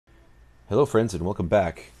Hello, friends, and welcome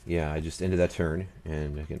back. Yeah, I just ended that turn,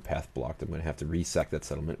 and again, path blocked. I'm going to have to resack that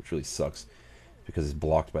settlement, which really sucks because it's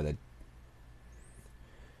blocked by that.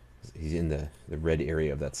 He's in the red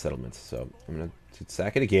area of that settlement, so I'm going to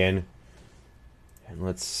sack it again, and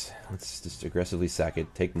let's just aggressively sack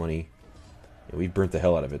it. Take money. Yeah, we've burnt the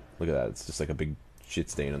hell out of it. Look at that; it's just like a big shit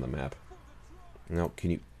stain on the map. Now,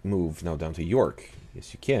 can you move now down to York?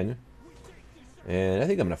 Yes, you can. And I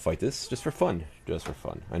think I'm going to fight this just for fun. Just for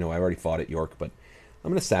fun. I know I already fought at York, but I'm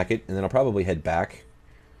going to sack it, and then I'll probably head back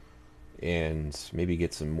and maybe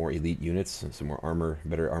get some more elite units, some more armor,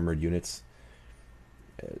 better armored units.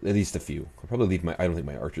 At least a few. I'll probably leave my... I don't think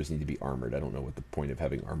my archers need to be armored. I don't know what the point of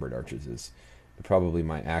having armored archers is. But probably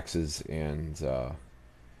my axes and...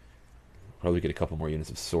 probably get a couple more units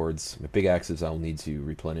of swords. My big axes I'll need to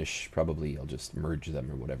replenish. Probably I'll just merge them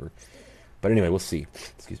or whatever. But anyway, we'll see.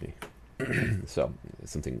 Excuse me. So,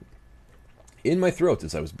 something in my throat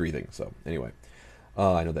as I was breathing. So, anyway,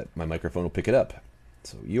 I know that my microphone will pick it up.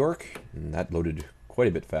 So, York, and that loaded quite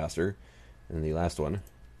a bit faster than the last one.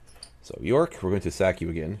 So, York, we're going to sack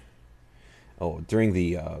you again. Oh, during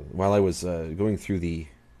the, while I was going through the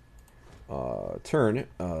turn,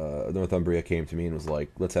 Northumbria came to me and was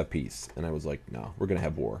like, let's have peace. And I was like, no, we're going to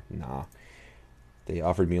have war. Nah. They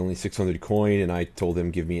offered me only 600 coin, and I told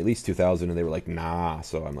them give me at least 2,000, and they were like, nah.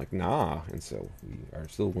 So I'm like, nah. And so we are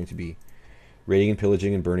still going to be raiding and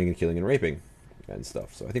pillaging and burning and killing and raping and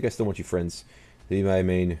stuff. So I think I still want you friends to be my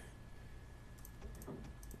main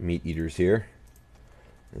meat eaters here.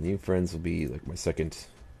 And you friends will be like my second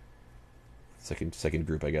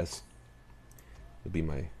group, I guess. It'll be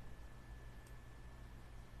my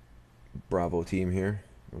Bravo team here.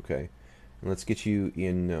 Okay. And let's get you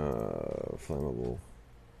in flammable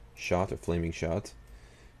shot, a flaming shot.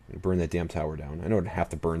 And burn that damn tower down. I know I'd have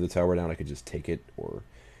to burn the tower down. I could just take it or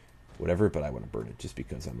whatever, but I want to burn it just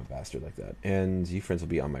because I'm a bastard like that. And you friends will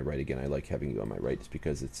be on my right again. I like having you on my right just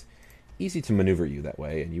because it's easy to maneuver you that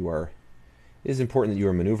way. And you are... It is important that you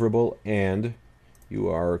are maneuverable, and you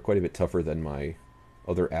are quite a bit tougher than my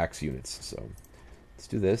other axe units. So let's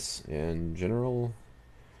do this. And General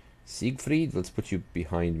Siegfried, let's put you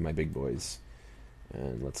behind my big boys.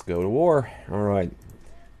 And let's go to war. Alright.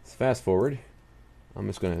 Let's fast forward. I'm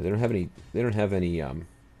just gonna... They don't have any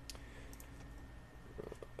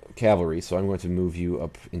cavalry, so I'm going to move you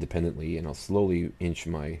up independently, and I'll slowly inch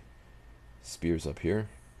my spears up here.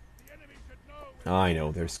 I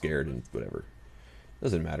know, they're scared and whatever.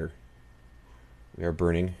 Doesn't matter. We are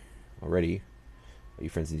burning already. You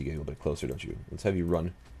friends need to get a little bit closer, don't you? Let's have you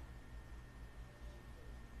run.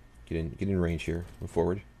 Get in range here. Move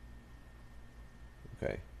forward.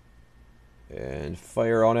 Okay. And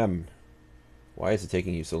fire on him. Why is it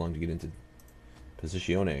taking you so long to get into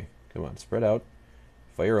Positione? Come on, spread out.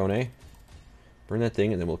 Fire on. Burn that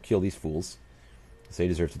thing, and then we'll kill these fools. They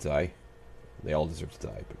deserve to die. They all deserve to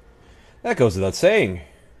die, but that goes without saying.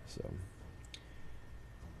 So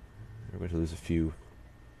we're going to lose a few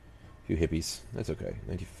hippies. That's okay.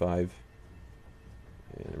 95.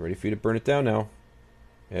 And I'm ready for you to burn it down now.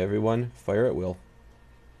 Everyone, fire at will.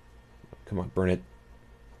 Come on, burn it.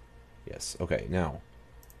 Yes. Okay, now.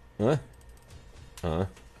 They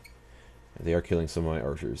are killing some of my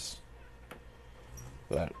archers.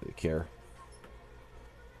 But I don't really care.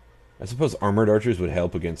 I suppose armored archers would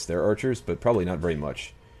help against their archers, but probably not very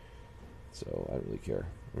much. So I don't really care.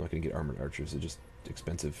 I'm not going to get armored archers. They're just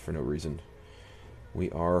expensive for no reason. We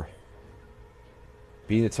are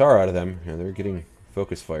beating the tar out of them. And they're getting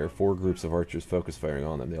focus fire. 4 groups of archers focus firing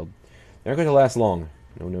on them. They're not going to last long.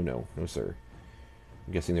 No, sir.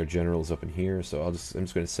 I'm guessing their general's up in here, so I'm just going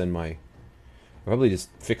to send my... I'll probably just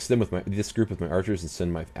fix them with this group with my archers and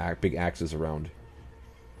send my big axes around.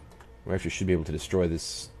 We actually should be able to destroy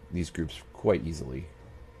these groups quite easily.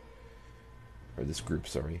 Or this group,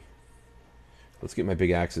 sorry. Let's get my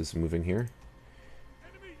big axes moving here.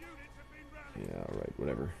 Yeah, alright,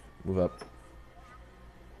 whatever. Move up.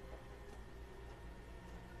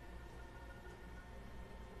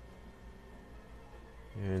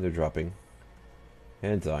 And they're dropping.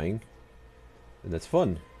 And dying. And that's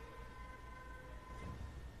fun.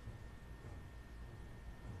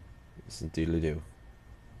 Yes, indeedly do.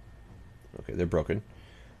 Okay, they're broken.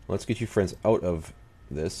 Let's get you friends out of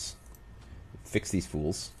this. Fix these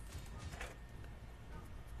fools.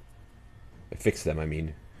 Fix them, I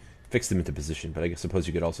mean. Fix them into position, but I suppose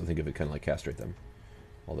you could also think of it kind of like castrate them.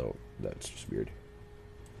 Although, that's just weird.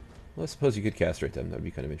 Well, I suppose you could castrate them. That would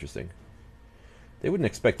be kind of interesting. They wouldn't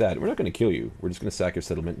expect that. We're not going to kill you. We're just going to sack your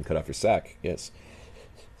settlement and cut off your sack. Yes.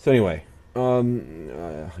 So anyway,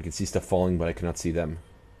 I can see stuff falling, but I cannot see them.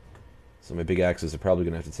 So my big axes are probably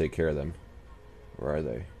going to have to take care of them. Where are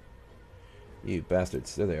they? You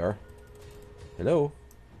bastards. There they are. Hello.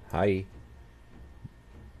 Hi.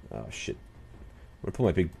 Oh, shit. I'm gonna pull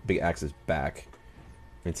my big axes back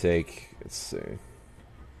and take, let's see.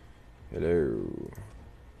 Hello.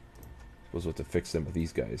 Suppose we'll have to fix them with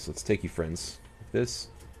these guys. Let's take you friends. Like this.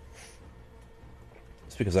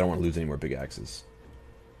 It's because I don't want to lose any more big axes.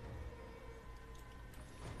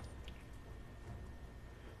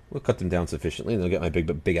 We'll cut them down sufficiently, and they'll get my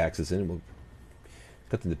big axes in, and we'll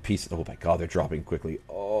cut them to pieces. Oh my god, they're dropping quickly.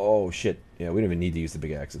 Oh shit. Yeah, we don't even need to use the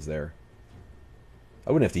big axes there.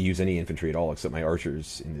 I wouldn't have to use any infantry at all except my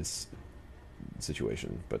archers in this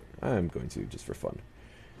situation, but I'm going to just for fun.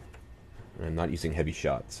 I'm not using heavy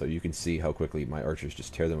shot, so you can see how quickly my archers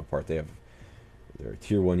just tear them apart. They're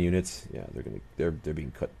tier 1 units. Yeah, they're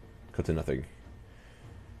being cut to nothing.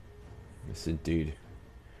 Yes, indeed.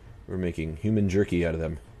 We're making human jerky out of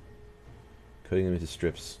them, cutting them into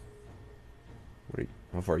strips.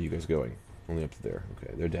 How far are you guys going? Only up to there.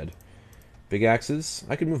 Okay, they're dead. Big axes.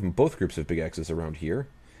 I could move both groups of big axes around here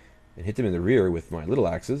and hit them in the rear with my little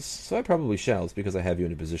axes, so I probably shall. It's because I have you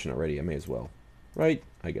in a position already. I may as well. Right?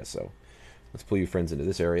 I guess so. Let's pull you friends into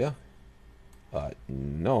this area.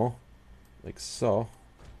 No. Like so.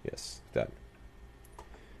 Yes, that.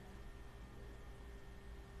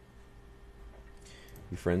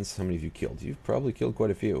 You friends, how many have you killed? You've probably killed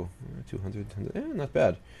quite a few. 200, not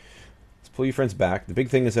bad. Let's pull you friends back. The big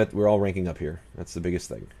thing is that we're all ranking up here. That's the biggest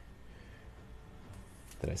thing.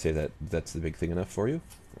 Did I say that that's the big thing enough for you?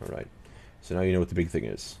 Alright. So now you know what the big thing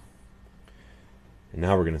is. And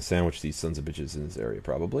now we're going to sandwich these sons of bitches in this area,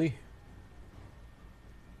 probably.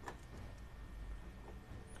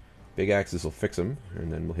 Big axes will fix them,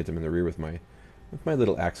 and then we'll hit them in the rear with my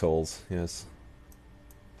little axe holes. Yes.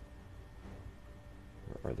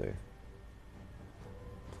 Where are they?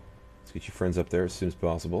 Let's get your friends up there as soon as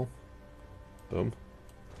possible. Boom.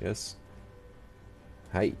 Yes.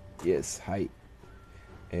 Hi. Yes. Hi.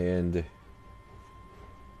 And are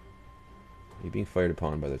you being fired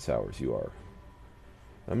upon by the towers? You are.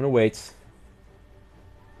 I'm going to wait.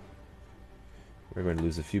 We're going to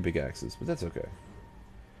lose a few big axes, but that's okay.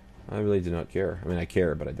 I really do not care. I mean, I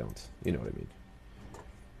care, but I don't. You know what I mean.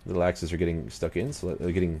 Little axes are getting stuck in, so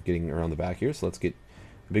they're getting around the back here. So let's get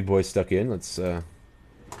the big boys stuck in. Let's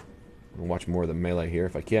watch more of the melee here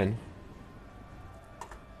if I can.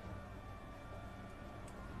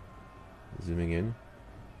 Zooming in.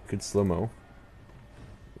 Good slow-mo.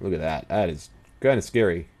 Look at that. That is kind of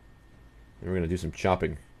scary. And we're going to do some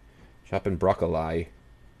chopping. Chopping broccoli.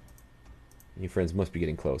 You friends must be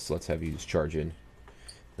getting close, so let's have you just charge in.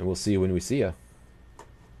 And we'll see you when we see you.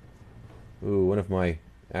 Ooh, one of my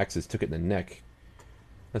axes took it in the neck.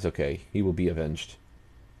 That's okay. He will be avenged.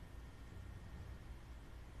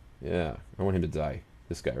 Yeah, I want him to die.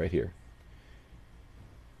 This guy right here.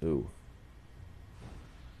 Ooh.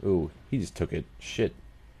 Ooh, he just took it. Shit.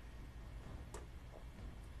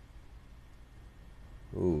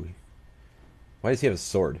 Ooh. Why does he have a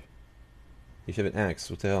sword? He should have an axe.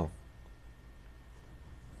 What the hell?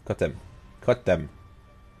 Cut them. Cut them.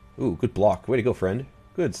 Ooh, good block. Way to go, friend.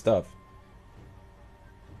 Good stuff.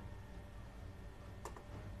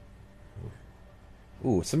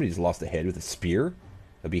 Ooh, somebody just lost a head with a spear?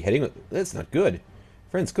 A beheading? That's not good.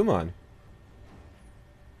 Friends, come on.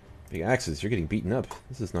 Big axes, you're getting beaten up.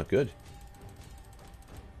 This is not good.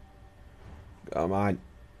 Come on.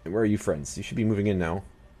 And where are you, friends? You should be moving in now.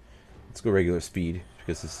 Let's go regular speed,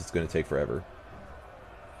 because this is going to take forever.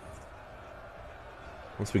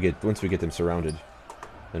 Once we get them surrounded,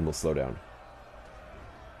 then we'll slow down.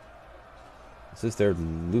 It says they're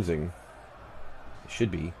losing. They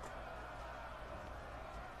should be.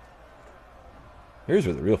 Here's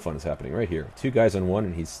where the real fun is happening, right here. 2 guys on one,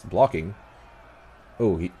 and he's blocking.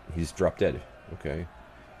 Oh, he's dropped dead. Okay.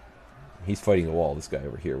 He's fighting the wall, this guy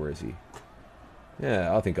over here. Where is he?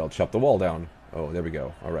 Yeah, I think I'll chop the wall down. Oh, there we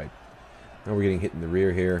go. Alright. Now we're getting hit in the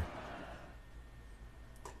rear here.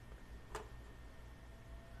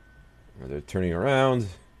 They're turning around.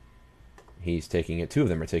 He's taking it. 2 of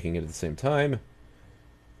them are taking it at the same time.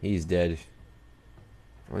 He's dead.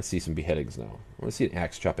 I want to see some beheadings now. I want to see an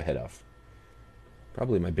axe chop a head off.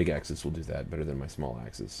 Probably my big axes will do that better than my small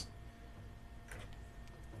axes.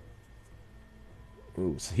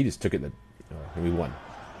 Ooh, so he just took it and we won.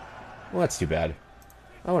 Well, that's too bad.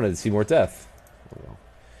 I wanted to see more death. Oh well.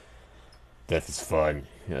 Death is fun.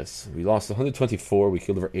 Yes. We lost 124. We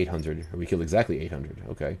killed over 800. Or we killed exactly 800.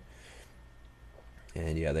 Okay.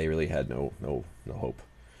 And yeah, they really had no hope.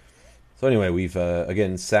 So anyway, we've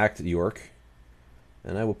again sacked York.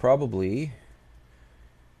 And I will probably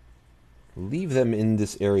leave them in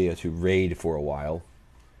this area to raid for a while.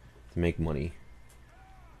 To make money.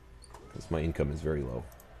 because my income is very low.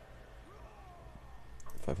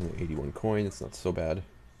 581 coin, it's not so bad.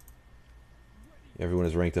 Everyone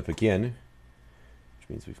is ranked up again, which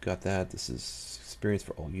means we've got that. This is experience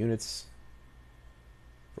for all units.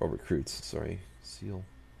 For all recruits, sorry. Seal.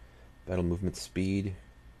 Battle movement speed.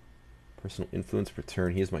 Personal influence per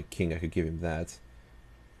turn. He is my king, I could give him that.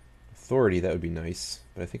 Authority, that would be nice,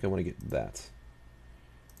 but I think I want to get that.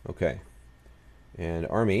 Okay. And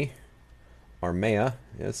army. Armea,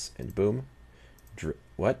 yes, and boom.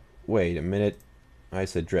 What? Wait a minute. I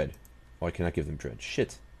said dread. Oh, I cannot give them dread.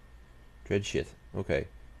 Shit. Dread shit. Okay.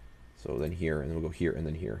 So then here, and then we'll go here, and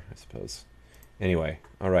then here, I suppose. Anyway,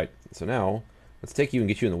 alright. So now, let's take you and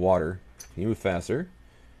get you in the water. Can you move faster?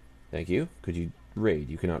 Thank you. Could you raid?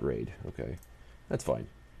 You cannot raid. Okay. That's fine.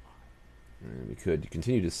 And we could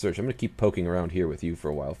continue to search. I'm going to keep poking around here with you for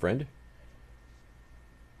a while, friend.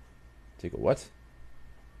 Take a what?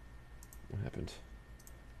 What happened?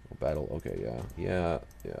 Oh, battle. Okay, yeah.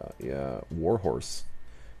 Warhorse.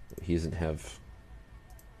 He doesn't have...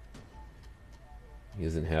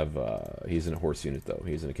 he's in a horse unit, though.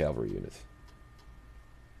 He's in a cavalry unit.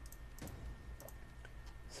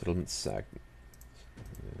 Settlement sack.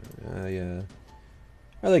 Yeah.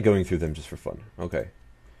 I like going through them just for fun. Okay.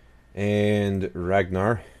 And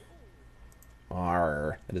Ragnar.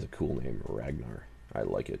 Arr. That is a cool name, Ragnar. I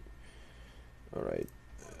like it. Alright.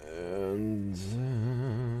 And...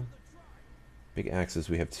 big axes,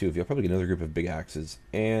 we have 2 of you. I'll probably get another group of big axes.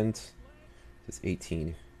 And... it's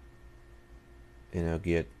 18. And I'll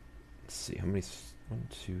get... let's see, how many... 1,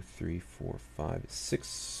 2, 3, 4, 5, 6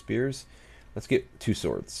 spears. Let's get 2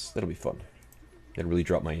 swords. That'll be fun. That'll really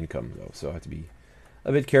drop my income, though, so I have to be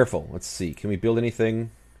a bit careful. Let's see. Can we build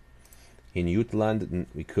anything in Jutland?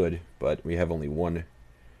 We could, but we have only one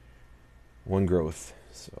growth.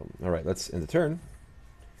 So, alright, let's end the turn.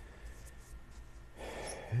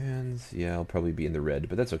 And, yeah, I'll probably be in the red,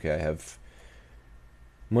 but that's okay. I have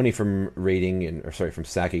money from raiding, and from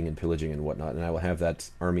sacking and pillaging and whatnot, and I will have that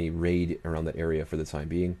army raid around that area for the time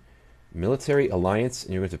being. Military alliance,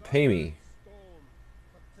 and you're going to pay me.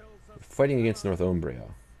 Fighting against Northumbria.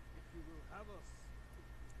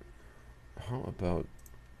 How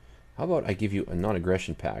about I give you a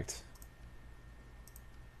non-aggression pact,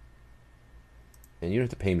 and you don't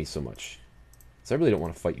have to pay me so much. So I really don't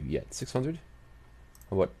want to fight you yet. 600?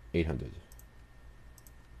 How about 800?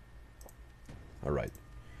 Alright.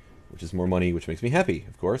 Which is more money, which makes me happy,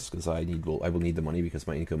 of course, because I will need the money because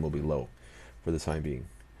my income will be low for the time being.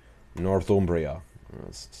 Northumbria.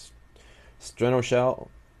 Strenoshal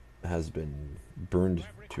has been burned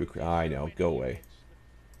to a... I know, go away.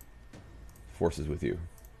 Forces with you.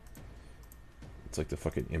 It's like the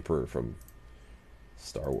fucking Emperor from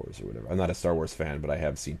Star Wars or whatever. I'm not a Star Wars fan, but I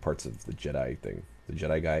have seen parts of the Jedi thing. The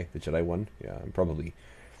Jedi guy? The Jedi one? Yeah, I'm probably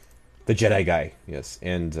the Jedi guy, yes.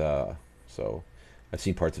 And so I've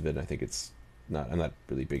seen parts of it, and I think it's not... I'm not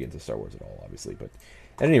really big into Star Wars at all, obviously, but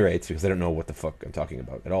at any rate, it's because I don't know what the fuck I'm talking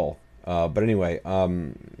about at all. But anyway,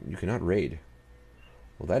 you cannot raid.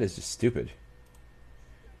 Well, that is just stupid.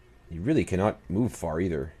 You really cannot move far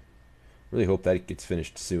either. Really hope that gets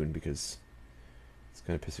finished soon because it's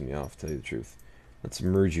kind of pissing me off, to tell you the truth. Let's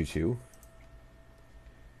merge you two.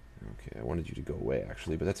 Okay, I wanted you to go away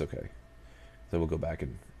actually, but that's okay. So we'll go back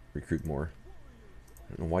and recruit more. I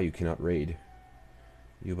don't know why you cannot raid.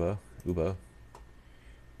 Uber.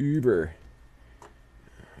 Yeah,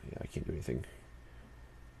 I can't do anything.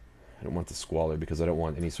 I don't want the squalor because I don't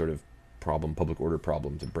want any sort of problem, public order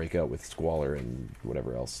problem to break out with squalor and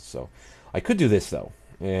whatever else. So I could do this though,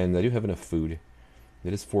 and I do have enough food.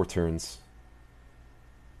 It is 4 turns.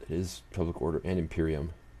 It is public order and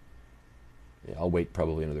Imperium. Yeah, I'll wait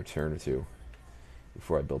probably another turn or 2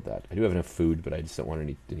 before I build that. I do have enough food, but I just don't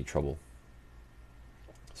want any trouble.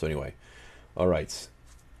 So anyway, all right.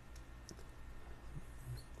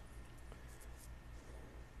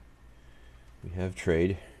 We have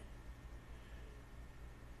trade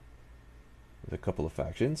with a couple of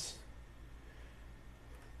factions.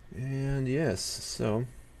 And yes, so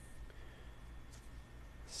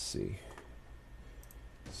let's see.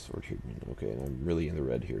 Sword treatment. Okay, and I'm really in the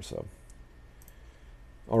red here, so.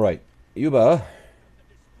 Alright. Yuba.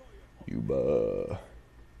 Yeah,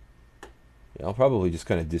 I'll probably just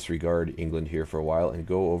kind of disregard England here for a while and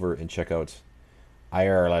go over and check out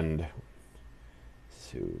Ireland.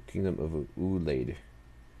 So, Kingdom of Ulaid.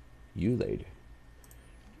 You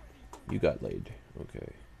got laid.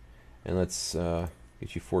 Okay. And let's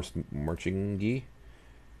get you forced marching -y.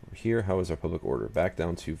 Over here, how is our public order? Back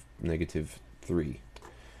down to -3.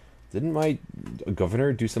 Didn't my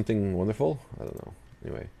governor do something wonderful? I don't know.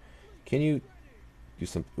 Anyway. Can you do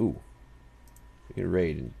some... Ooh. You can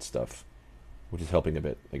raid and stuff. which is helping a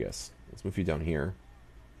bit, I guess. Let's move you down here.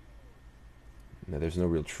 Now, there's no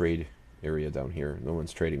real trade area down here. No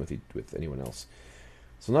one's trading with anyone else.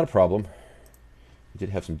 So not a problem. We did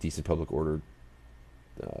have some decent public order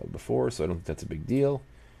before, so I don't think that's a big deal.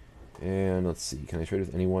 And let's see, can I trade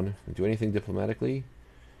with anyone? Do anything diplomatically?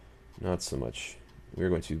 Not so much. We're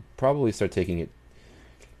going to probably start taking it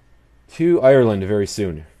to Ireland very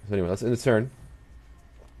soon. So anyway, let's end the turn.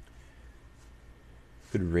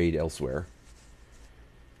 Could raid elsewhere.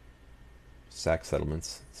 Sack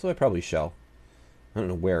settlements. So I probably shall. I don't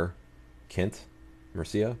know where. Kent?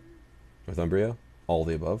 Mercia? Northumbria? All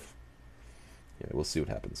the above. Yeah, we'll see what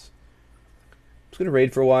happens. I'm just going to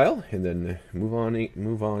raid for a while, and then move on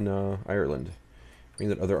Ireland. Bring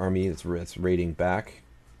that other army that's raiding back.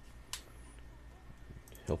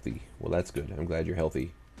 Healthy. Well, that's good. I'm glad you're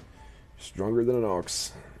healthy. Stronger than an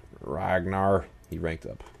ox. Ragnar. He ranked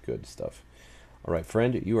up. Good stuff. All right,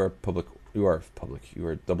 friend. You are public. You are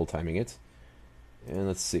double timing it. And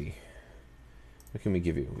let's see. What can we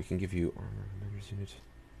give you? We can give you armor commander's unit.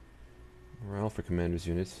 Morale for commander's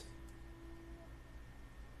unit.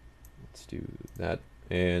 Let's do that.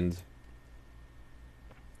 And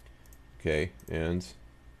okay, and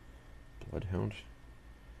Bloodhound.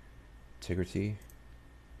 Integrity.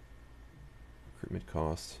 Recruitment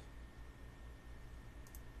cost.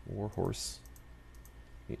 Warhorse.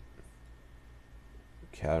 I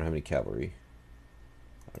don't have any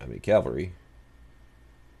cavalry.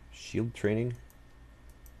 Shield training.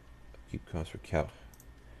 Keep cost for cav.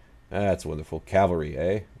 That's wonderful. Cavalry,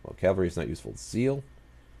 eh? Well, cavalry is not useful. Zeal.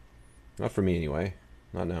 Not for me, anyway.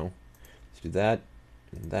 Not now. Let's do that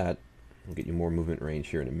and that. We'll get you more movement range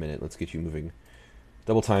here in a minute. Let's get you moving.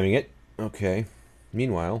 Double timing it. Okay.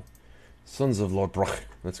 Meanwhile, Sons of Lord Brock.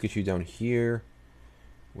 Let's get you down here.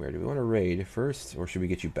 Where do we want to raid first? Or should we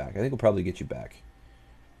get you back? I think we'll probably get you back.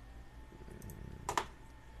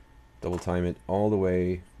 Double time it all the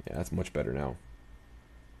way. Yeah, that's much better now.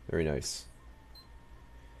 Very nice.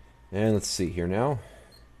 And let's see here now.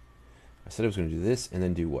 I said I was going to do this and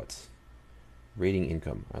then do what? Rating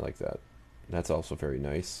income. I like that. That's also very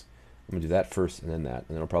nice. I'm going to do that first and then that.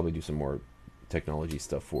 And then I'll probably do some more technology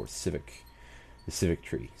stuff for the civic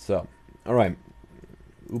tree. So, all right.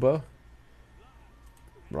 Uba.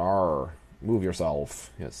 Rawr. Move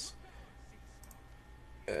yourself. Yes.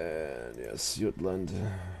 And yes, Jutland.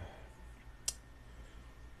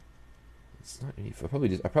 It's not any.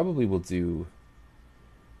 I probably will do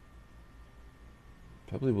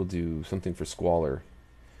something for squalor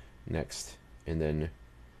next, and then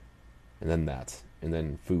that, and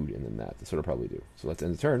then food, and then that. That's what I'll probably do. So let's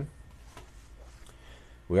end the turn.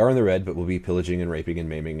 We are in the red, but we'll be pillaging and raping and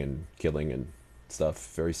maiming and killing and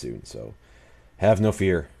stuff very soon. So have no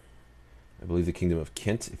fear. I believe the Kingdom of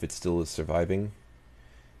Kent, if it still is surviving,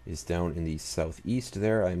 is down in the southeast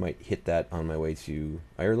there. I might hit that on my way to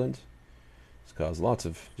Ireland.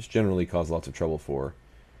 Just generally cause lots of trouble for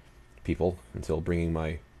people until bringing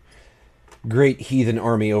my great heathen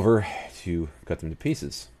army over to cut them to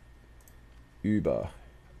pieces. Übermensch,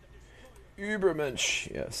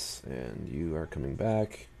 yes, and you are coming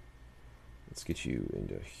back. Let's get you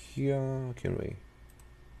into here, can we?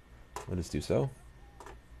 Let us do so.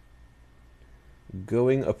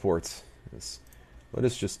 Going upwards. Yes. Let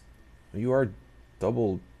us just. You are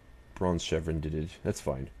double bronze chevron-did. That's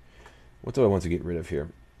fine. What do I want to get rid of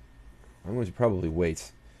here? I'm going to probably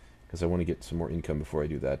wait, because I want to get some more income before I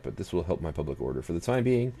do that, but this will help my public order. For the time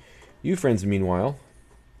being, you friends, meanwhile,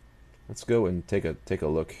 let's go and take a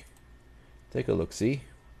look. Take a look-see.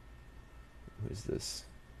 Who is this?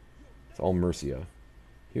 It's all Mercia.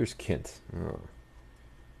 Here's Kent. Oh.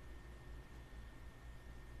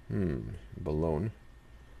 Bologna.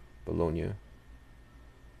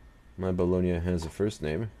 My Bologna has a first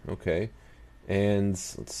name. Okay. And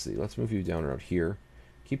let's see. Let's move you down around here.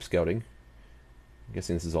 Keep scouting. I'm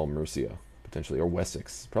guessing this is all Mercia, potentially. Or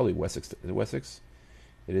Wessex. Probably Wessex. Is it Wessex?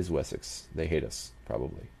 It is Wessex. They hate us,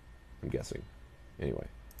 probably. I'm guessing. Anyway.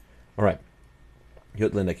 Alright.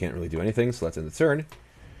 Jutland, I can't really do anything, so let's end the turn.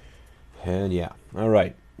 And yeah.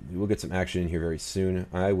 Alright. We will get some action in here very soon.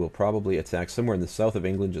 I will probably attack somewhere in the south of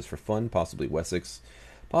England just for fun. Possibly Wessex.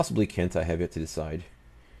 Possibly Kent. I have yet to decide.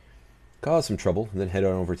 Cause some trouble, and then head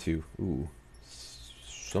on over to... Ooh.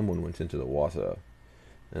 Someone went into the water,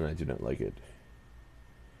 and I do not like it.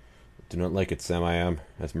 Do not like it, Sam. I am.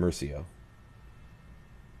 That's Mercia.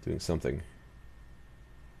 Doing something.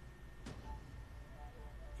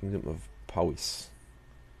 Kingdom of Powys.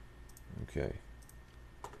 Okay.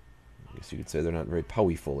 I guess you could say they're not very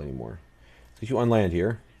Powys-ful anymore. Let's get you on land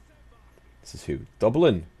here. This is who?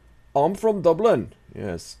 Dublin. I'm from Dublin.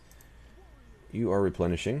 Yes. You are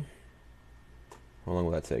replenishing. How long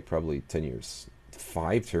will that take? Probably 10 years.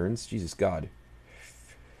 5 turns? Jesus God.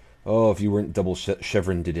 Oh, if you weren't double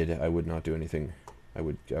chevroned it, I would not do anything. I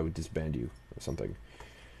would disband you or something.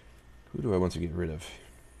 Who do I want to get rid of?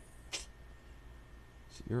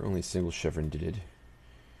 So you're only single chevroned it.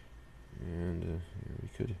 And we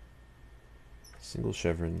could single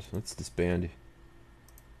chevroned. Let's disband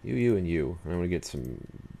you, and you. I want to get some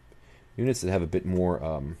units that have a bit more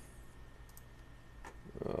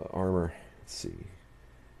armor. Let's see.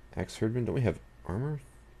 Axe Herdman. Don't we have armor?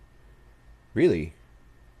 Really?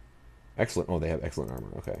 Excellent. Oh, they have excellent armor.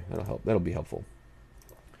 Okay, that'll help. That'll be helpful.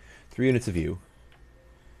 3 units of you.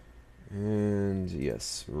 And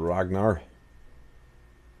yes, Ragnar.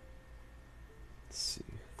 Let's see.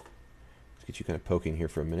 Let's get you kind of poking here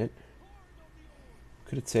for a minute. We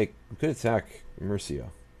could attack Mercia.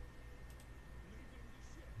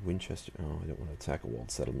 Winchester. Oh, I don't want to attack a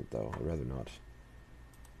walled settlement though. I'd rather not.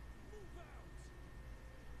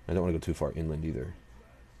 I don't want to go too far inland either.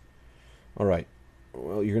 Alright.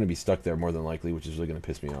 Well, you're going to be stuck there more than likely, which is really going to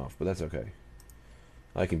piss me off, but that's okay.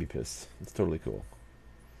 I can be pissed. It's totally cool.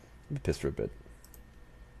 I'll be pissed for a bit.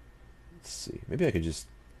 Let's see. Maybe I could just...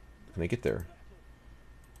 Can I get there?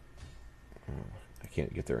 Oh, I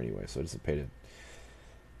can't get there anyway, so it doesn't pay to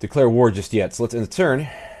declare war just yet. So let's end the turn.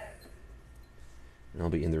 And I'll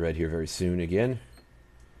be in the red here very soon again.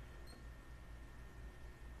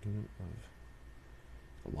 The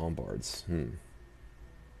Lombards. I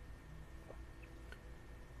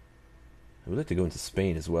would like to go into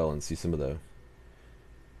Spain as well and see some of the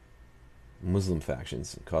Muslim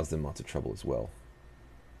factions and cause them lots of trouble as well.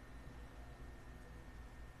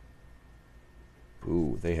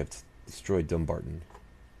 Ooh, they have destroyed Dumbarton.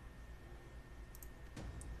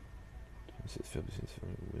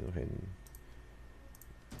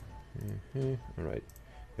 Alright.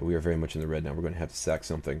 Yeah, we are very much in the red now. We're going to have to sack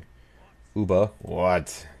something. Uba.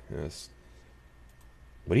 What? Yes.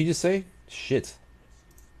 What did you just say? Shit.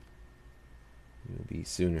 You'll be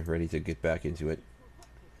soon ready to get back into it.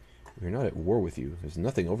 We're not at war with you. There's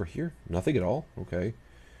nothing over here? Nothing at all? Okay.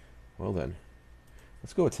 Well then.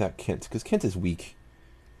 Let's go attack Kent, because Kent is weak.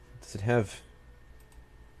 Does it have...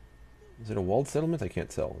 Is it a walled settlement? I can't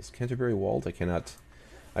tell. Is Canterbury walled? I cannot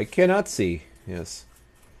see. Yes.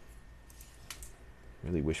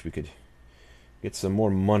 Really wish we could get some more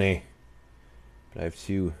money. But I have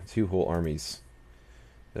two whole armies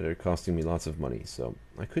that are costing me lots of money, so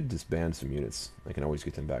I could disband some units. I can always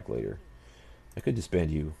get them back later. I could disband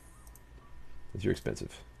you, because you're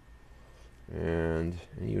expensive. And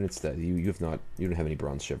any units that you don't have any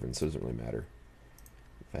bronze chevrons, so it doesn't really matter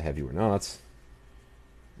if I have you or not.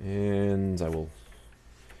 And I will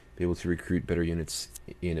be able to recruit better units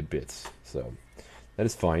in a bit, so that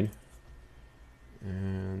is fine.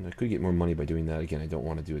 And I could get more money by doing that. Again, I don't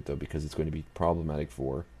want to do it though, because it's going to be problematic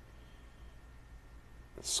for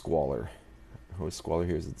Squalor. How is Squalor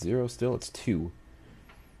here? Is it 0 still? It's 2.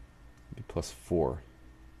 Maybe plus 4.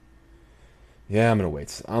 Yeah, I'm gonna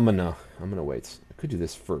wait. I'm gonna wait. I could do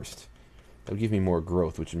this first. That would give me more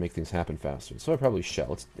growth, which would make things happen faster. So I probably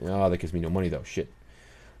shall. That gives me no money though. Shit.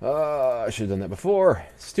 I should have done that before.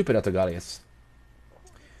 Stupid Autogalius.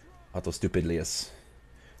 Auto Stupidlius.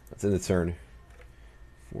 That's in the turn.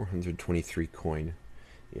 423 coin.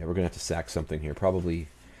 Yeah, we're gonna have to sack something here. Probably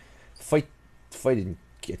fight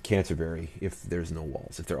at Canterbury if there's no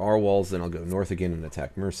walls. If there are walls, then I'll go north again and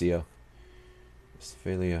attack Mercia.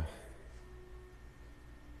 Westphalia.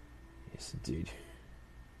 Yes, indeed.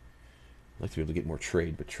 I'd like to be able to get more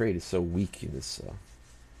trade, but trade is so weak in this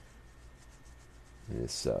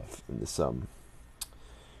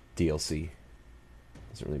DLC.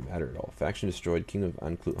 Doesn't really matter at all. Faction destroyed. Kingdom of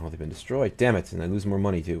Anclut. Oh, they've been destroyed. Damn it! And I lose more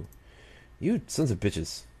money too. You sons of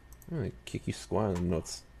bitches! I'm gonna kick you square in the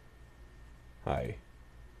nuts. Hi.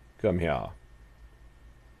 Come here.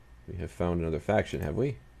 We have found another faction, have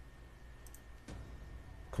we?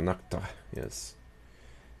 Konakta, yes.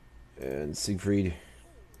 And Siegfried.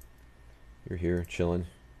 You're here, chilling.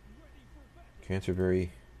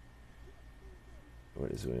 Canterbury.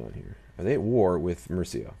 What is going on here? Are they at war with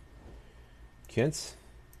Mercia? Kent?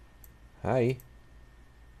 Hi.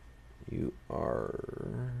 You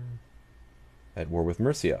are at war with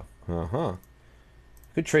Mercia. Uh-huh.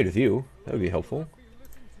 I could trade with you. That would be helpful.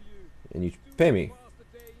 And you pay me.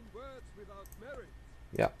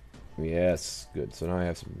 Yeah. Yes. Good. So now I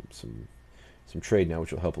have some trade now,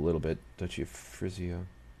 which will help a little bit. Duchy of Frisia.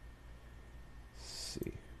 Let's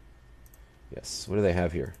see. Yes. What do they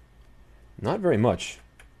have here? Not very much.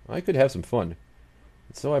 I could have some fun.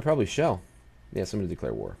 So I probably shall. Yes, I'm going to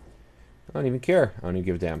declare war. I don't even care. I don't even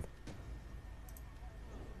give a damn.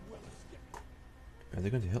 Are they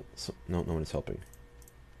going to help? No, no one is helping.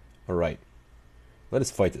 Alright. Let us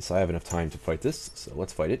fight this. I have enough time to fight this, so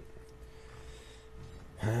let's fight it.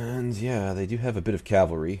 And yeah, they do have a bit of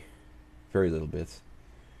cavalry. Very little bit.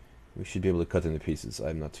 We should be able to cut them to pieces.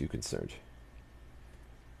 I'm not too concerned.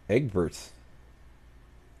 Egbert.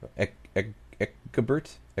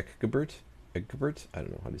 Egbert? Egbert? I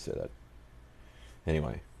don't know how to say that.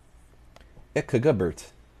 Anyway.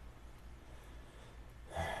 Egbert.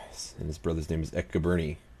 And his brother's name is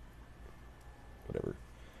Ekgaberni. Whatever.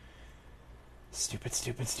 Stupid,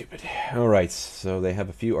 stupid, stupid. Alright, so they have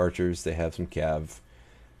a few archers. They have some cav.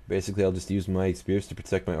 Basically, I'll just use my spears to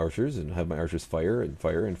protect my archers and have my archers fire and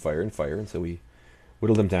fire and fire and fire until we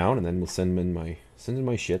whittle them down, and then we'll send in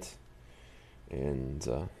my shit. And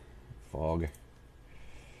fog.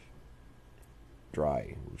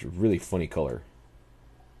 Dry, which is a really funny color.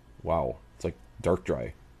 Wow, it's like dark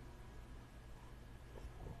dry.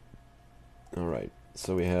 Alright,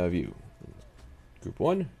 so we have you. Group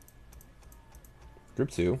 1.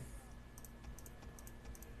 Group 2.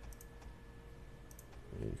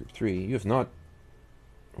 And Group 3. You have not...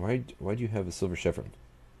 Why do you have a silver chevron?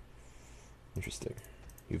 Interesting.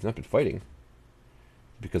 You've not been fighting.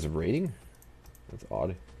 Because of raiding? That's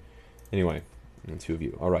odd. Anyway, and 2 of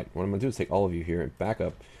you. Alright, what I'm going to do is take all of you here and back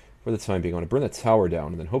up for the time being. I want to burn the tower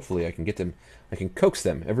down, and then hopefully I can get them... I can coax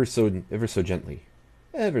them ever so gently.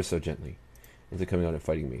 Ever so gently. Into coming out and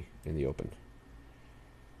fighting me in the open.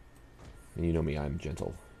 And you know me, I'm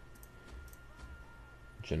gentle.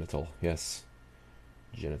 Genital, yes.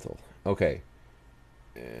 Genital. Okay.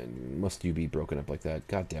 And must you be broken up like that?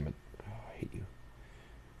 God damn it. Oh, I hate you.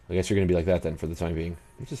 I guess you're going to be like that then for the time being.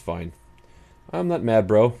 Which is fine. I'm not mad,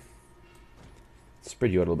 bro.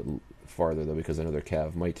 Spread you out a little bit farther, though, because I know their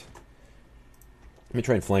cav might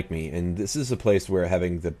try and flank me. And this is a place where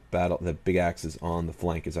having the big axes on the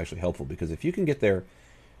flank is actually helpful, because if you can get their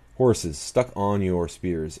horses stuck on your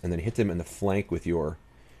spears and then hit them in the flank with your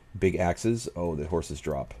big axes, oh, the horses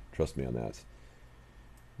drop. Trust me on that.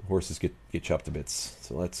 The horses get chopped to bits.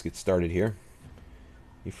 So let's get started here.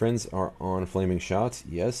 Your friends are on flaming shot.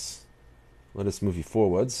 Yes. Let us move you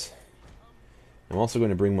forwards. I'm also going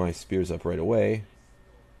to bring my spears up right away.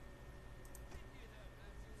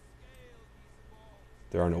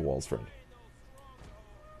 There are no walls, friend.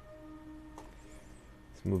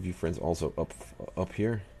 Let's move you friends also up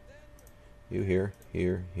here. You here,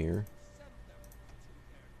 here, here.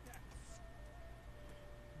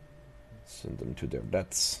 Send them to their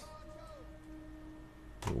deaths.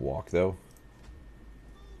 You walk though.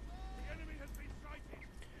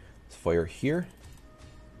 Let's fire here.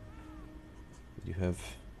 We do have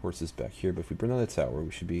horses back here, but if we burn down the tower,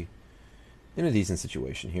 we should be in a decent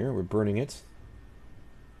situation here. We're burning it.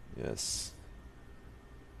 Yes.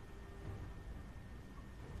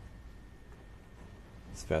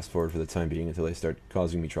 Let's fast forward for the time being until they start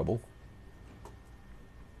causing me trouble.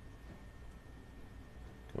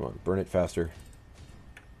 Come on, burn it faster.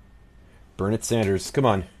 Burn it, Sanders. Come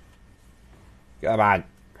on. Come on.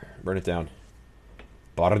 Burn it down.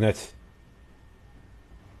 Burn it.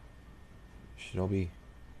 Should all be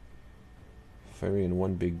firing in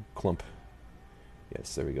one big clump.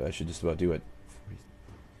 Yes, there we go. I should just about do it.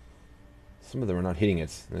 Some of them are not hitting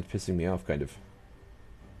it, and that's pissing me off, kind of.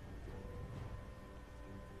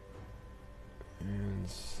 And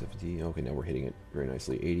 70. Okay, now we're hitting it very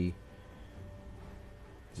nicely. 80.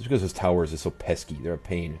 Just because those towers are so pesky, they're a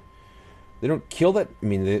pain. They don't kill that. I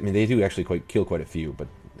mean, they do actually kill quite a few, but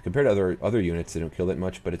compared to other units, they don't kill that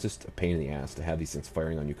much. But it's just a pain in the ass to have these things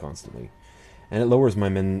firing on you constantly, and it lowers the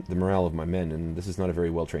morale of my men. And this is not a very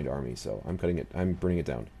well trained army, so I'm burning it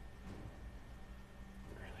down.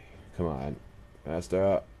 Come on.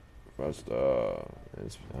 Faster. Faster.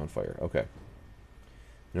 It's on fire. Okay.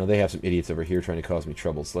 You know, they have some idiots over here trying to cause me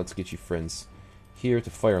trouble, so let's get you friends here to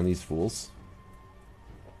fire on these fools.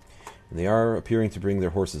 And they are appearing to bring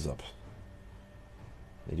their horses up.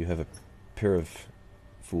 They do have a pair of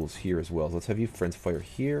fools here as well. So let's have you friends fire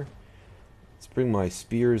here. Let's bring my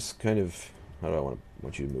spears kind of... How do I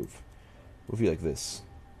want you to move? Move you like this.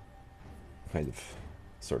 Kind of.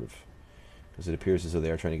 Sort of. Because it appears as though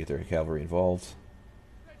they are trying to get their cavalry involved.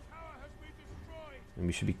 And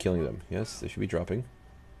we should be killing them. Yes, they should be dropping.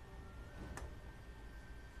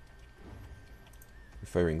 You're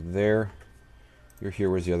firing there. You're here.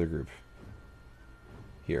 Where's the other group?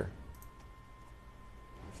 Here.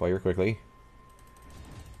 Fire quickly.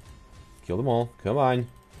 Kill them all. Come on.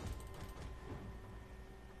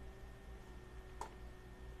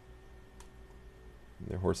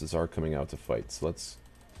 Their horses are coming out to fight. So let's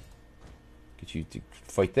get you to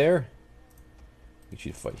fight there. Get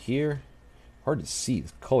you to fight here. Hard to see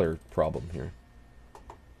the color problem here.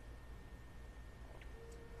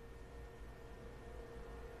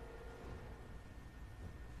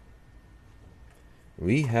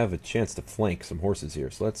 We have a chance to flank some horses here,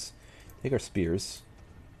 so let's take our spears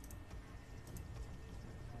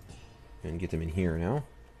and get them in here now.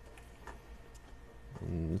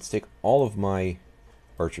 And let's take all of my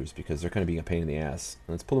archers, because they're kind of being a pain in the ass.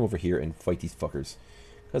 And let's pull them over here and fight these fuckers,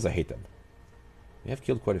 because I hate them. We have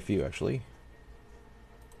killed quite a few, actually.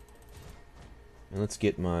 And let's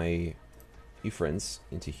get my few friends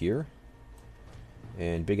into here.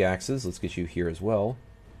 And big axes, let's get you here as well.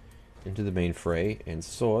 Into the main fray. And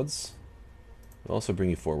swords, we'll also bring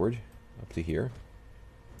you forward, up to here.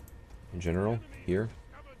 In general, here.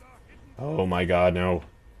 Oh my god, no.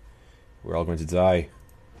 We're all going to die.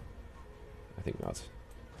 I think not.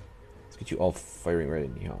 Let's get you all firing right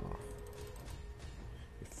in. Yeah.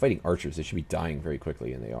 You're fighting archers. They should be dying very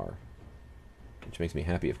quickly, and they are. Which makes me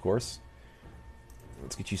happy, of course.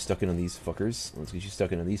 Let's get you stuck in on these fuckers. Let's get you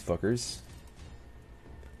stuck in on these fuckers.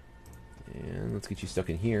 And let's get you stuck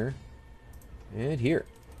in here. And here.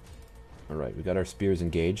 Alright, we got our spears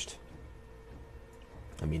engaged.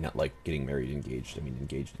 I mean, not like getting married engaged. I mean,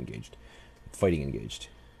 engaged. Fighting engaged.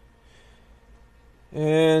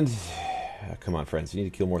 And come on, friends, you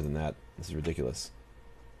need to kill more than that. This is ridiculous.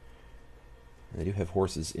 And I do have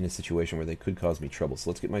horses in a situation where they could cause me trouble, so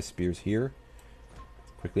let's get my spears here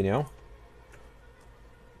quickly now.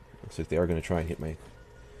 Looks like they are going to try and hit my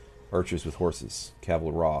archers with horses.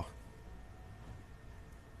 Cavalry.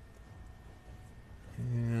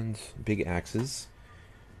 And big axes.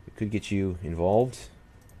 It could get you involved.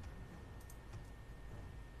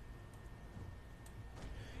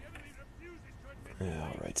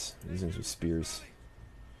 Alright, using some spears.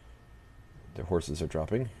 Their horses are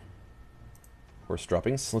dropping. Horse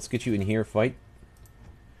droppings. Let's get you in here, fight.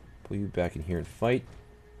 Pull you back in here and fight.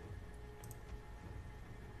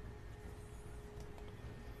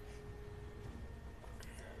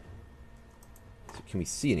 So can we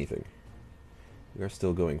see anything? We are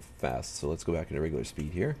still going fast, so let's go back into regular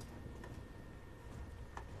speed here.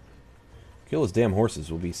 Kill those damn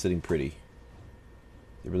horses, we'll be sitting pretty.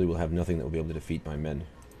 They really will have nothing that will be able to defeat my men.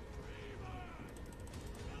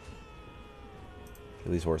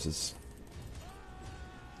 Kill these horses.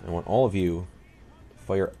 I want all of you to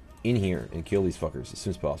fire in here and kill these fuckers as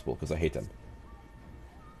soon as possible, because I hate them.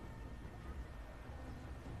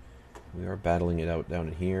 We are battling it out down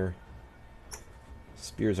in here.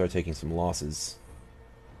 Spears are taking some losses.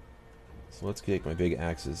 So let's take my big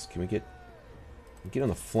axes. Can we get on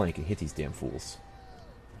the flank and hit these damn fools?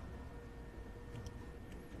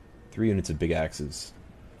 3 units of big axes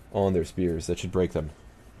on their spears. That should break them.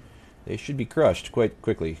 They should be crushed quite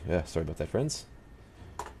quickly. Sorry about that, friends.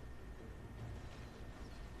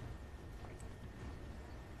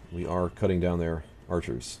 We are cutting down their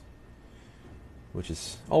archers, which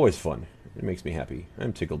is always fun. It makes me happy.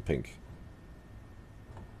 I'm tickled pink.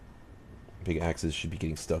 Big axes should be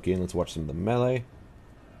getting stuck in. Let's watch some of the melee.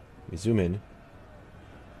 We zoom in.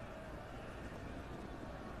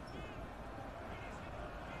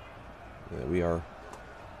 We are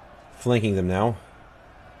flanking them now.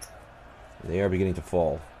 They are beginning to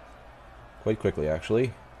fall. Quite quickly,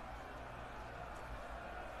 actually.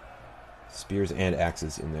 Spears and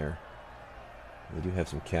axes in there. We do have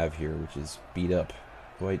some cav here, which is beat up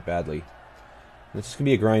quite badly. This is going to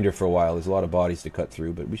be a grinder for a while. There's a lot of bodies to cut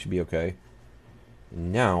through, but we should be okay.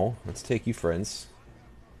 And now, let's take you friends.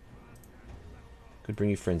 Could bring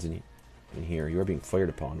you friends in here. You are being fired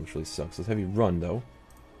upon, which really sucks. Let's have you run, though.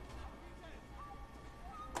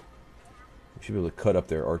 We should be able to cut up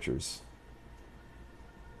their archers.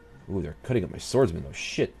 Ooh, they're cutting up my swordsmen, though.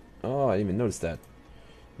 Shit. Oh, I didn't even notice that.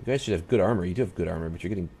 You guys should have good armor. You do have good armor, but you're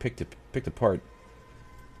getting picked apart.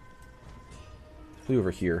 Flew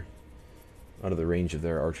over here. Out of the range of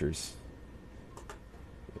their archers.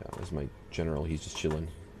 Yeah, there's my general. He's just chilling.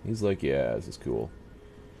 He's like, yeah, this is cool.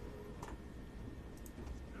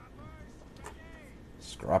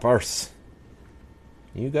 Scrappers.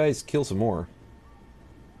 You guys kill some more.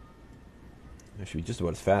 I should be just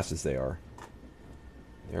about as fast as they are.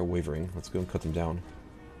 They're wavering. Let's go and cut them down.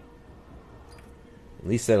 At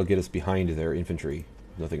least that'll get us behind their infantry.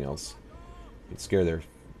 Nothing else. We can scare their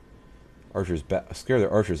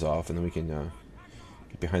archers off, and then we can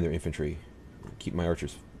get behind their infantry. Keep my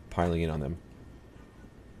archers piling in on them.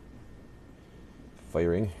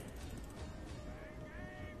 Firing.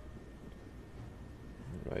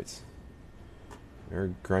 Right.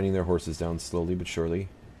 They're grinding their horses down slowly but surely.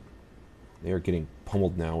 They are getting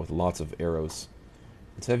pummeled now with lots of arrows.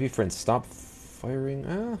 Let's have you friends stop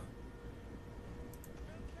firing.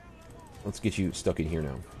 Let's get you stuck in here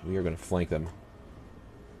now. We are going to flank them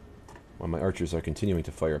while my archers are continuing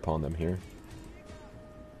to fire upon them here.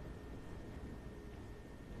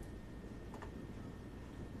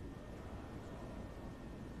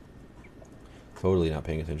 Totally not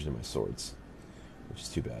paying attention to my swords, which is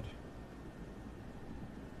too bad.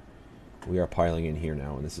 We are piling in here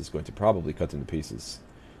now, and this is going to probably cut them to pieces.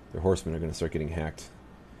 Their horsemen are going to start getting hacked.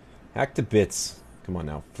 Hacked to bits. Come on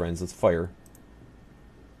now, friends, let's fire.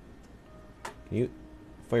 Can you...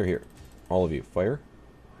 Fire here. All of you, fire.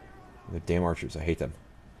 The damn archers, I hate them.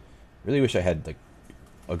 Really wish I had, like,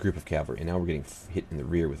 a group of cavalry, and now we're getting hit in the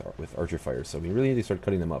rear with archer fire, so we really need to start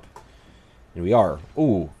cutting them up. And we are.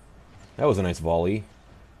 Ooh, that was a nice volley.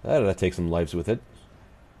 That'll take some lives with it.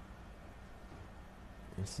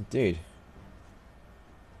 Yes, indeed.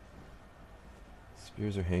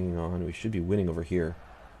 Spears are hanging on. We should be winning over here.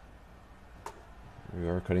 We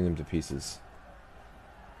are cutting them to pieces.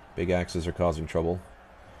 Big axes are causing trouble.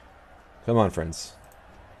 Come on, friends.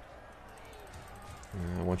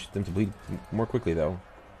 I want them to bleed more quickly, though.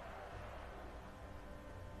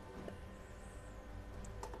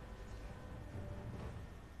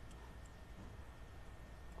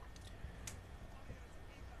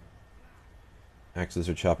 Axes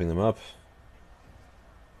are chopping them up.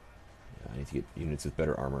 I need to get units with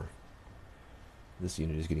better armor. This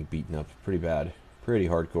unit is getting beaten up pretty bad. Pretty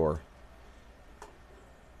hardcore.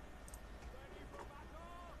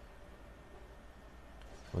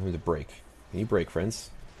 I want him to break. Can you break,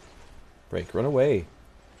 friends? Break. Run away.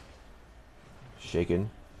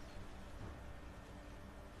 Shaken.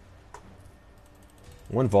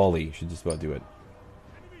 One volley should just about do it.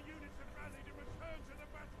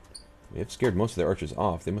 We have scared most of their archers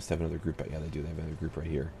off. They must have another group. Yeah, they do. They have another group right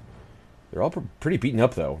here. They're all pretty beaten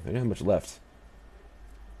up, though. They don't have much left.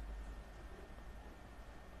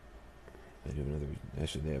 They do have another...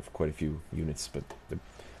 Actually, they have quite a few units, but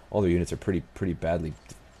all their units are pretty badly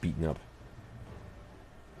beaten up.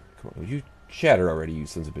 Come on, would you shatter already, you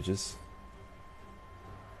sons of bitches?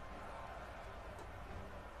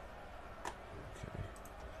 Okay.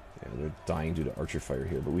 Yeah, they're dying due to archer fire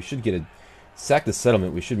here, but we should get a... Sack the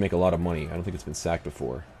settlement, we should make a lot of money. I don't think it's been sacked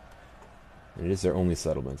before. And it is their only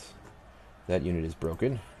settlement. That unit is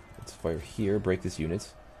broken. Let's fire here, break this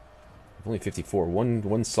unit. Only 54.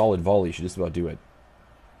 One solid volley should just about do it.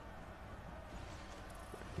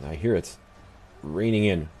 I hear it raining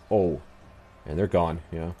in. Oh. And they're gone,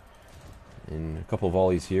 yeah. And a couple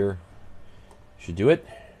volleys here should do it.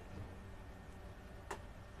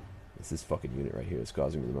 It's this fucking unit right here that's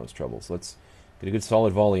causing me the most trouble. So let's get a good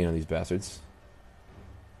solid volley on these bastards.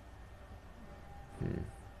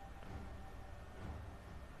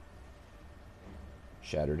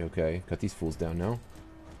 Shattered, okay. Cut these fools down now.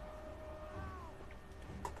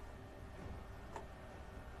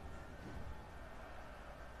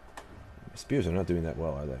 Spears are not doing that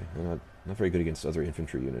well, are they? They're not very good against other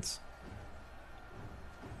infantry units.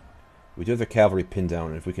 We do have the cavalry pinned down,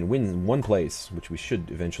 and if we can win one place, which we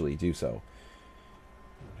should eventually do so,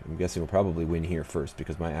 I'm guessing we'll probably win here first,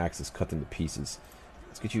 because my axes cut them to pieces.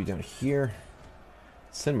 Let's get you down here.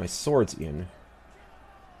 Send my swords in.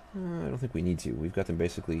 I don't think we need to. We've got them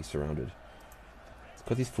basically surrounded. Let's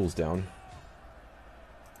cut these fools down.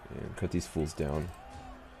 And cut these fools down.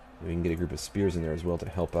 We can get a group of spears in there as well to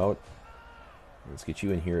help out. Let's get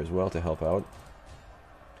you in here as well to help out.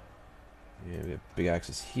 Yeah, we have big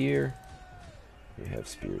axes here. We have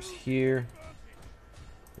spears here.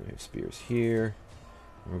 We have spears here.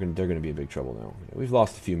 They're gonna be in big trouble now. We've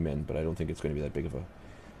lost a few men, but I don't think it's going to be that big of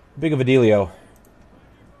a dealio.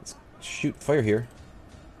 Let's shoot fire here.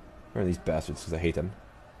 Fire these bastards because I hate them.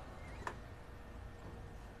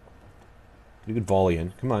 Get a good volley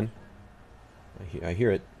in. Come on. I hear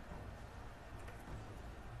it.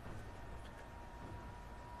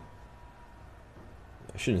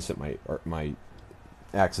 I shouldn't have set my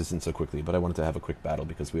axes in so quickly, but I wanted to have a quick battle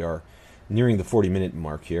because we are nearing the 40-minute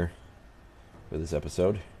mark here for this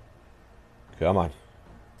episode. Come on.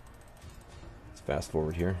 Let's fast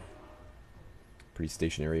forward here. Pretty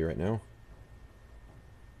stationary right now.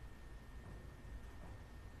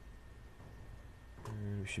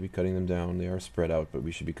 We should be cutting them down. They are spread out, but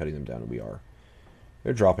we should be cutting them down, and we are.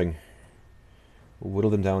 They're dropping. We'll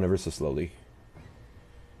whittle them down ever so slowly.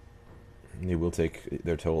 They will take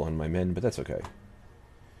their toll on my men, but that's okay.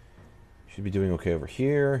 Should be doing okay over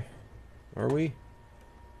here. Are we?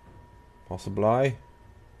 Possibly.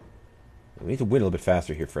 We need to win a little bit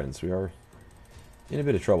faster here, friends. We are in a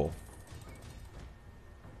bit of trouble.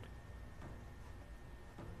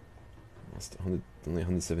 Only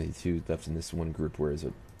 172 left in this one group. Where is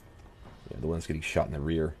it? Yeah, the one's getting shot in the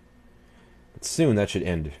rear. But soon that should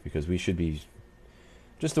end, because we should be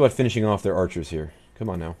just about finishing off their archers here. Come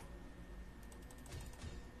on now.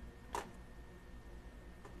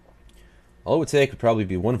 All it would take would probably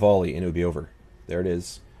be one volley and it would be over. There it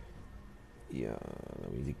is. Yeah,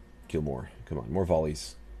 we need to kill more. Come on, more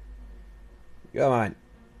volleys. Come on.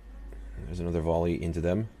 There's another volley into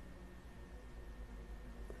them.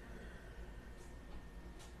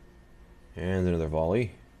 And another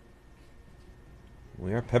volley.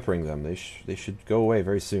 We are peppering them. They should go away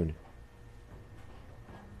very soon.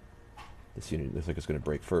 This unit looks like it's going to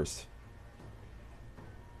break first.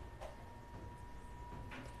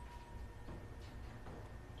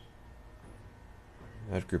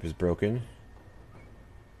 That group is broken.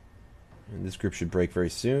 And this group should break very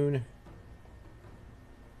soon.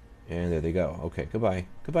 And there they go. Okay, goodbye.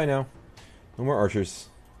 Goodbye now. No more archers.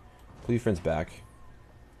 Pull your friends back.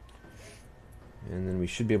 And then we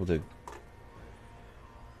should be able to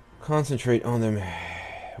concentrate on them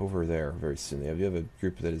over there very soon. You have a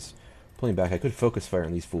group that is pulling back. I could focus fire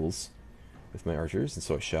on these fools with my archers, and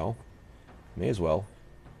so I shall. May as well.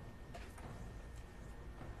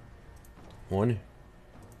 1,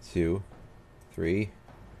 2, 3,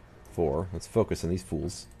 4. Let's focus on these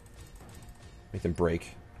fools. Make them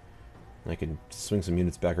break. And I can swing some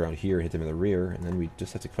units back around here, hit them in the rear, and then we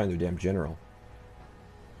just have to find their damn general.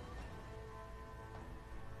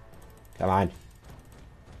 Come on.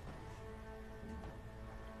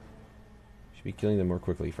 Should be killing them more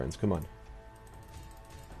quickly, friends. Come on.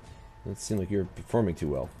 Doesn't seem like you're performing too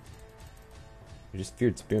well. You're just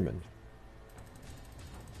feared spearmen.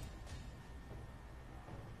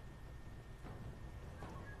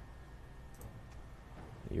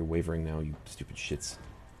 You're wavering now, you stupid shits.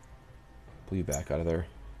 Pull you back out of there.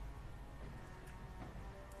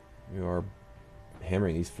 We are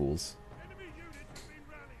hammering these fools.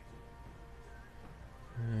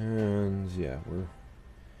 And yeah, we're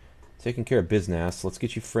taking care of business. Let's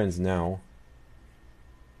get you friends now.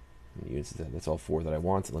 Units, that's all 4 that I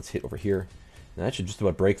want. Let's hit over here. And that should just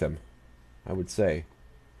about break them, I would say.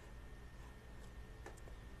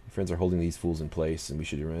 My friends are holding these fools in place, and we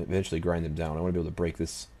should eventually grind them down. I want to be able to break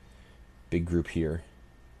this big group here.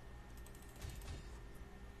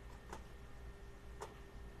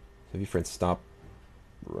 So have you friends stop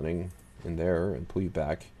running in there and pull you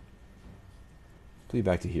back. Pull you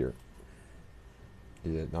back to here.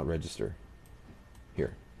 Did it not register?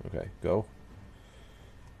 Here. Okay, go.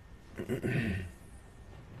 What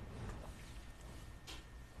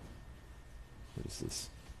is this?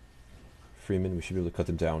 Freemen, we should be able to cut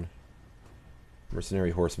them down.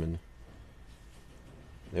 Mercenary horsemen.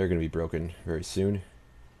 They're going to be broken very soon.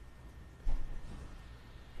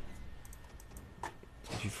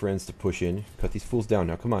 Get you friends to push in. Cut these fools down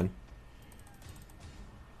now, come on.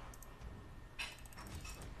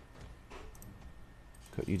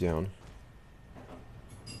 Cut you down.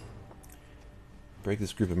 Break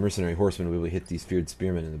this group of mercenary horsemen, we will hit these feared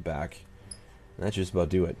spearmen in the back. And that should just about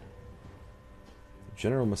do it. The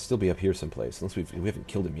general must still be up here someplace, unless we haven't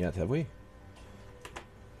killed him yet, have we?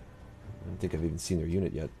 I don't think I've even seen their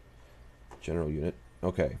unit yet. General unit.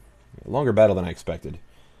 Okay. A longer battle than I expected.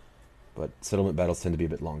 But settlement battles tend to be a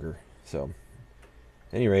bit longer. So,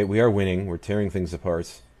 at any rate, we are winning. We're tearing things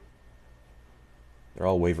apart. They're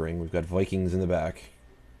all wavering. We've got Vikings in the back.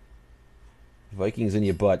 Vikings in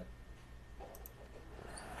your butt.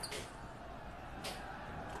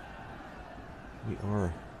 We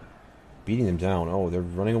are beating them down. Oh, they're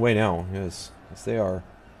running away now. Yes. Yes, they are.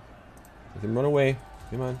 Let them run away.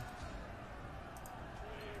 Come on.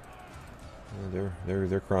 Oh,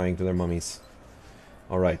 they're crying to their mummies.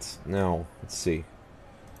 Alright, now, let's see.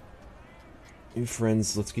 You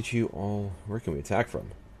friends, let's get you all... Where can we attack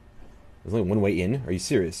from? There's only one way in? Are you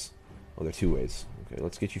serious? Oh, there are 2 ways. Okay,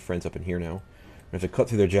 let's get you friends up in here now. We have to cut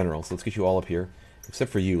through their generals. So let's get you all up here.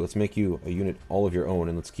 Except for you. Let's make you a unit all of your own,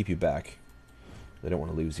 and let's keep you back. I don't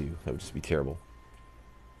want to lose you. That would just be terrible.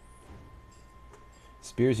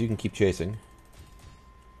 Spears, you can keep chasing.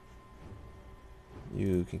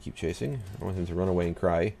 You can keep chasing. I don't want him to run away and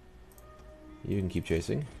cry. You can keep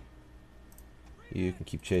chasing. You can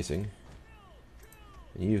keep chasing.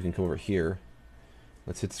 And you can come over here.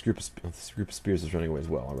 Let's hit this group of spears is running away as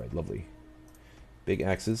well. Alright, lovely. Big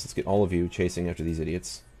axes. Let's get all of you chasing after these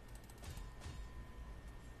idiots.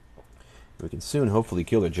 We can soon hopefully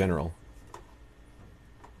kill their general.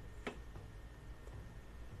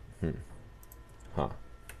 Huh.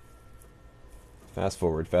 Fast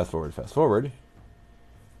forward, fast forward, fast forward.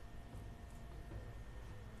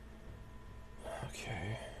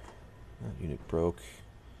 Okay. That unit broke.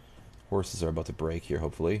 Horses are about to break here,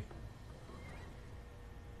 hopefully.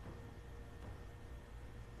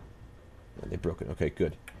 Yeah, they broke it. Okay,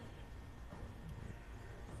 good.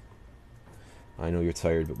 I know you're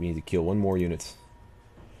tired, but we need to kill one more unit.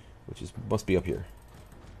 Which must be up here.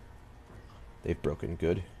 They've broken.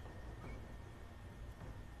 Good.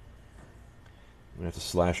 gonna have to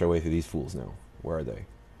slash our way through these fools now. Where are they? They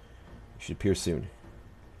should appear soon.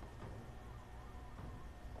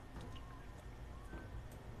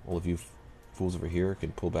 All of you fools over here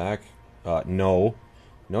can pull back. No.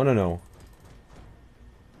 No, no, no.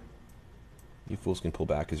 You fools can pull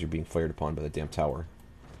back as you're being fired upon by the damn tower.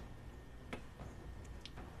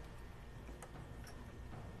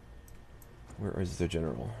 Where is their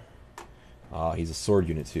general? He's a sword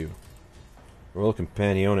unit too. Royal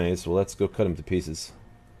Companions. Well, let's go cut him to pieces.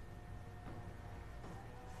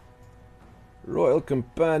 Royal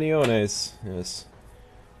Companions. Yes.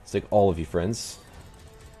 Let's take all of you, friends.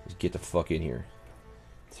 Just get the fuck in here.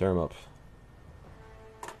 Tear him up.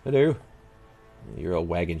 Hello. You're all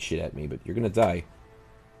wagging shit at me, but you're gonna die.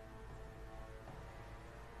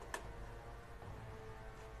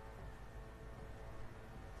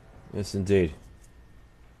 Yes, indeed.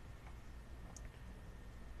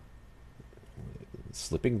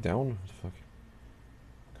 Slipping down? What the fuck?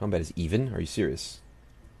 Combat is even? Are you serious?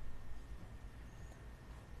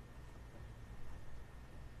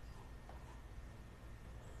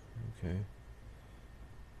 Okay.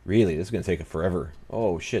 Really? This is going to take forever.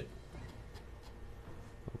 Oh, shit.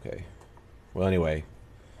 Okay. Well, anyway.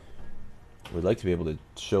 We'd like to be able to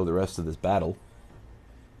show the rest of this battle.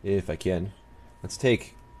 If I can. Let's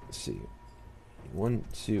take... Let's see. 1,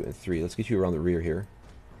 2, and 3. Let's get you around the rear here.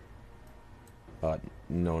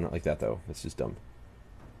 No, not like that, though. That's just dumb.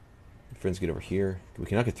 Friends, get over here. We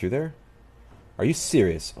cannot get through there? Are you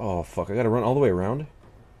serious? Oh, fuck. I gotta run all the way around?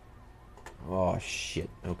 Oh, shit.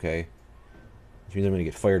 Okay. Which means I'm gonna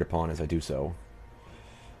get fired upon as I do so.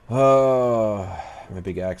 My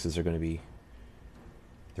big axes are gonna be...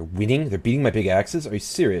 They're winning? They're beating my big axes? Are you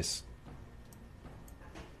serious?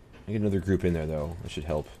 I get another group in there, though. That should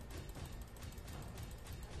help.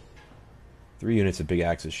 3 units of big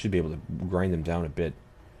axes should be able to grind them down a bit.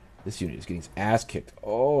 This unit is getting its ass kicked.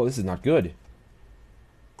 Oh, this is not good.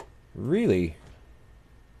 Really?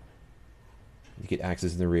 You get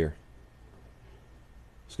axes in the rear.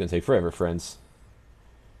 It's going to take forever, friends.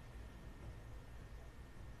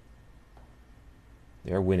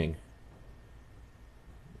 They are winning.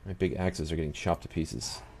 My big axes are getting chopped to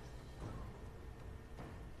pieces.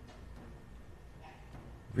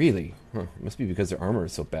 Really? Huh. It must be because their armor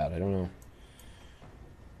is so bad. I don't know.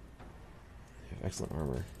 They have excellent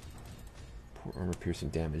armor. Poor armor piercing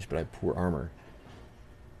damage, but I have poor armor.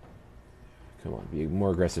 Come on, be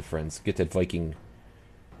more aggressive, friends. Get that Viking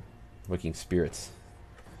spirits.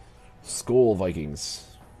 Skol, Vikings.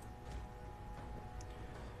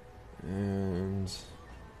 And...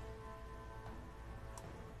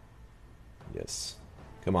 Yes.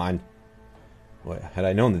 Come on. Well, had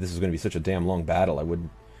I known that this was going to be such a damn long battle, I would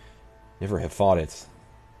never have fought it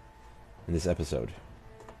in this episode.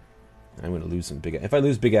 I'm going to lose some big... If I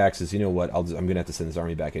lose big axes, you know what? I'm going to have to send this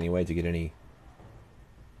army back anyway to get any...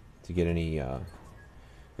 I'm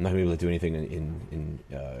not going to be able to do anything in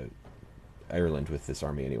Ireland with this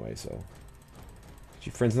army anyway, so... Get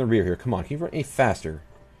your friends in the rear here. Come on, can you run any faster?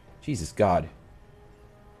 Jesus God.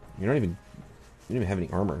 You're not even... You don't even have any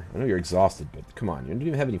armor. I know you're exhausted, but come on. You don't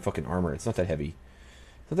even have any fucking armor. It's not that heavy.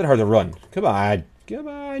 It's not that hard to run. Come on. Come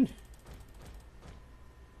on.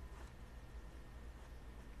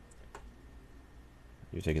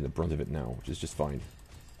 You're taking the brunt of it now, which is just fine.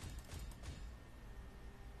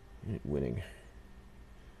 You're winning.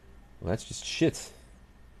 Well, that's just shit.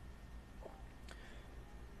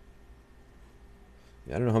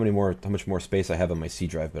 Yeah, I don't know how much more space I have on my C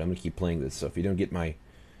drive, but I'm gonna keep playing this. So if you don't get my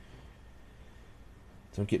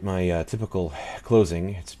typical closing,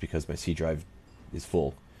 it's because my C drive is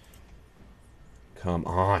full. Come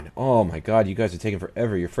on. Oh my God, you guys are taking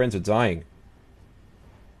forever. Your friends are dying.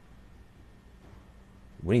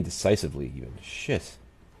 Winning decisively, even. Shit.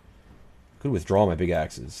 Could withdraw my big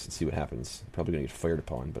axes and see what happens. I'm probably going to get fired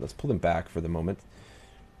upon, but let's pull them back for the moment.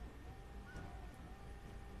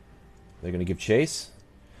 They're going to give chase?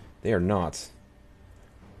 They are not.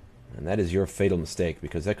 And that is your fatal mistake,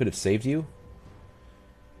 because that could have saved you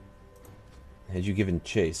had you given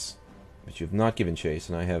chase. But you have not given chase,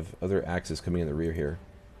 and I have other axes coming in the rear here.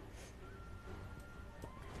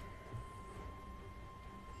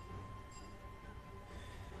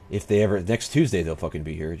 If they ever... Next Tuesday they'll fucking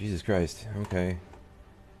be here. Jesus Christ. Okay.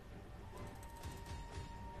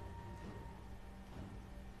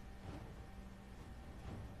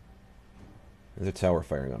 There's a tower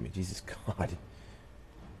firing on me. Jesus God.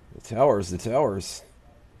 The towers, the towers.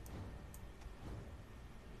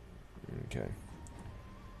 Okay.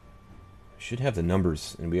 Should have the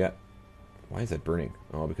numbers, and we got... Why is that burning?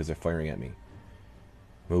 Oh, because they're firing at me.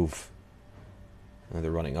 Move. Oh,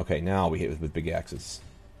 they're running. Okay, now we hit with big axes.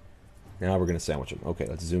 Now we're going to sandwich them. Okay,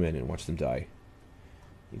 let's zoom in and watch them die.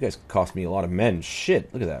 You guys cost me a lot of men.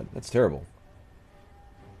 Shit, look at that. That's terrible.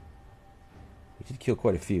 We did kill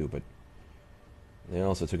quite a few, but they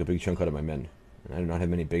also took a big chunk out of my men. And I do not have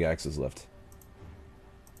many big axes left.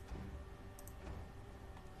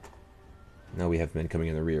 Now we have men coming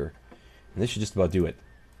in the rear. And this should just about do it.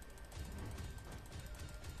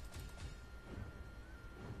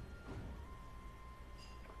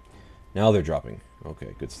 Now they're dropping.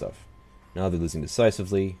 Okay, good stuff. Now they're losing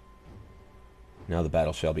decisively. Now the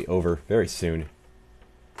battle shall be over very soon.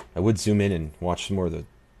 I would zoom in and watch some more of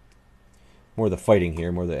the fighting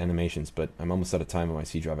here, more of the animations, but I'm almost out of time on my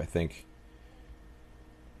C drive, I think.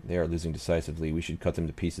 They are losing decisively. We should cut them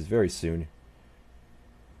to pieces very soon.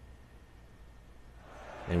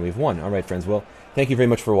 And we've won. Alright, friends. Well, thank you very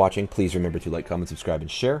much for watching. Please remember to like, comment, subscribe, and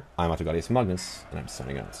share. I'm Autogadius Magnus, and I'm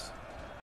signing out.